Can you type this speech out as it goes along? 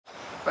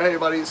Hi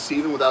everybody, it's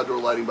Steven with Outdoor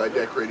Lighting by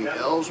Decorating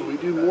Elves. We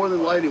do more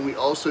than lighting, we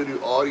also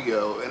do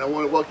audio, and I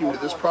want to welcome you to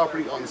this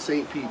property on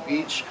St. Pete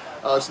Beach.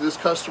 So this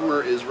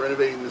customer is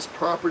renovating this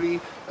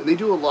property, and they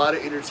do a lot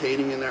of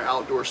entertaining in their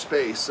outdoor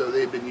space. So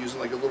they've been using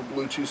like a little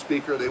Bluetooth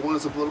speaker. They want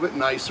us a little bit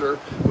nicer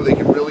where they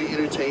can really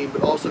entertain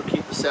but also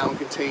keep the sound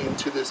contained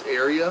to this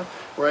area,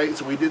 right?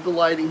 So we did the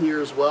lighting here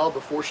as well,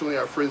 but fortunately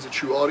our friends at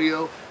True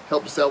Audio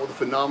helped us out with a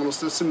phenomenal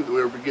system that we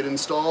were able to get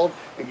installed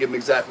and give them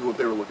exactly what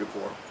they were looking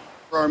for.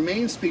 For our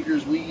main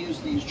speakers, we use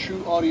these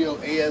True Audio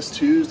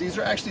AS2s. These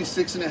are actually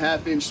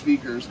 6.5-inch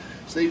speakers.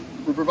 So they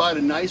provide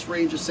a nice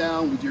range of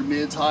sound with your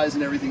mids, highs,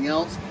 and everything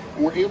else.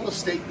 And we're able to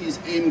stake these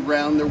in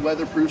ground. They're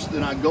weatherproof, so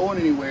they're not going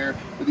anywhere.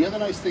 But the other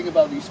nice thing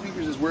about these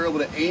speakers is we're able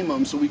to aim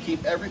them, so we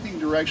keep everything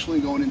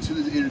directionally going into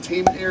the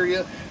entertainment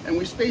area. And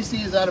we space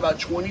these out about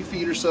 20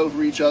 feet or so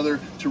for each other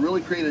to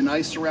really create a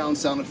nice surround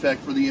sound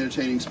effect for the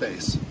entertaining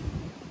space.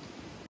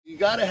 You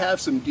got to have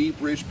some deep,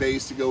 rich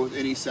bass to go with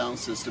any sound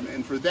system,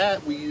 and for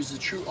that we use the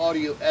True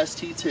Audio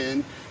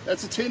ST10.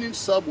 That's a 10-inch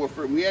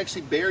subwoofer, and we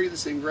actually bury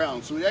this in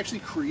ground, so it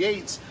actually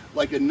creates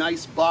like a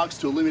nice box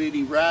to eliminate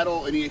any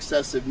rattle, any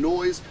excessive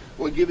noise,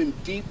 while giving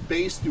deep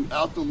bass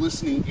throughout the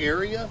listening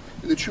area.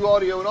 And the True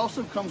Audio, it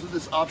also comes with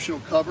this optional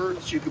cover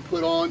that you can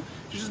put on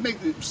to just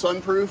make it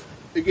sunproof.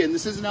 Again,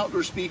 this is an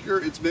outdoor speaker.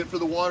 It's meant for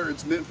the water.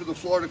 It's meant for the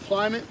Florida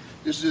climate.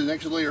 This is an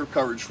extra layer of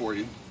coverage for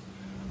you.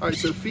 All right,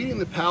 so feeding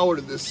the power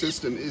to this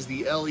system is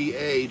the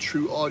LEA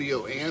True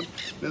Audio amp.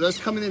 Now that's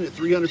coming in at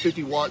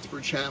 350 watts per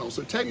channel.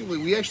 So technically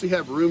we actually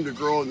have room to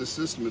grow in the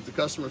system. If the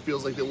customer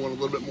feels like they want a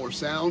little bit more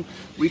sound,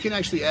 we can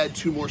actually add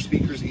 2 more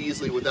speakers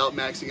easily without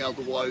maxing out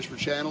the wattage per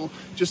channel,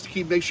 just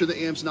to make sure the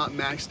amp's not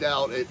maxed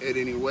out at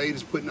any rate,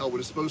 it's putting out what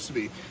it's supposed to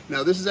be.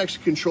 Now this is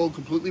actually controlled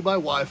completely by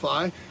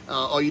Wi-Fi.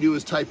 All you do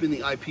is type in the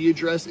IP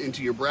address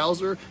into your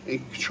browser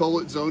and control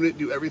it, zone it,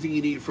 do everything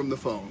you need from the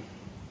phone.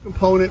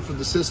 Component for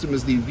the system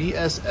is the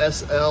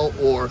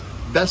VSSL or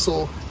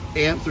Vessel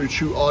amp through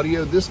True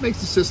Audio. This makes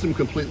the system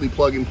completely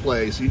plug and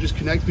play. So you just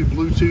connect through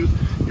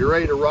Bluetooth, you're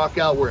ready to rock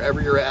out wherever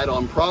you're at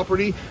on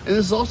property. And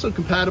this is also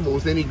compatible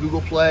with any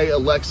Google Play,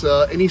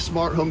 Alexa, any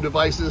smart home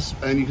devices,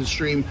 and you can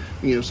stream,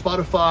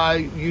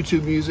 Spotify,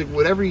 YouTube Music,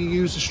 whatever you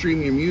use to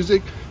stream your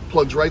music,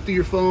 plugs right through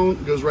your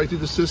phone, goes right through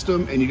the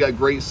system, and you got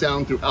great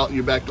sound throughout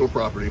your backdoor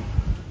property.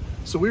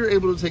 So we were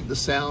able to take the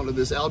sound of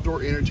this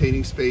outdoor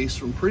entertaining space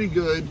from pretty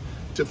good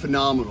to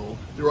phenomenal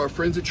through our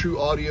friends at True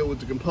Audio with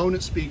the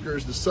component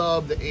speakers, the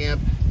sub, the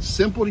amp.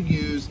 Simple to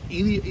use,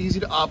 easy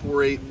to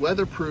operate,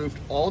 weatherproofed,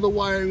 all the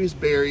wiring is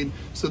buried,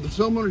 so the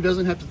homeowner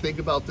doesn't have to think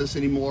about this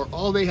anymore.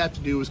 All they have to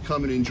do is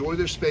come and enjoy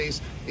their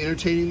space,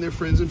 entertaining their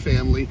friends and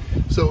family.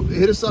 So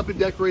hit us up at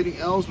Decorating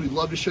Elves. We'd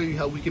love to show you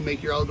how we can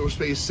make your outdoor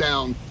space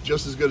sound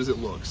just as good as it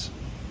looks.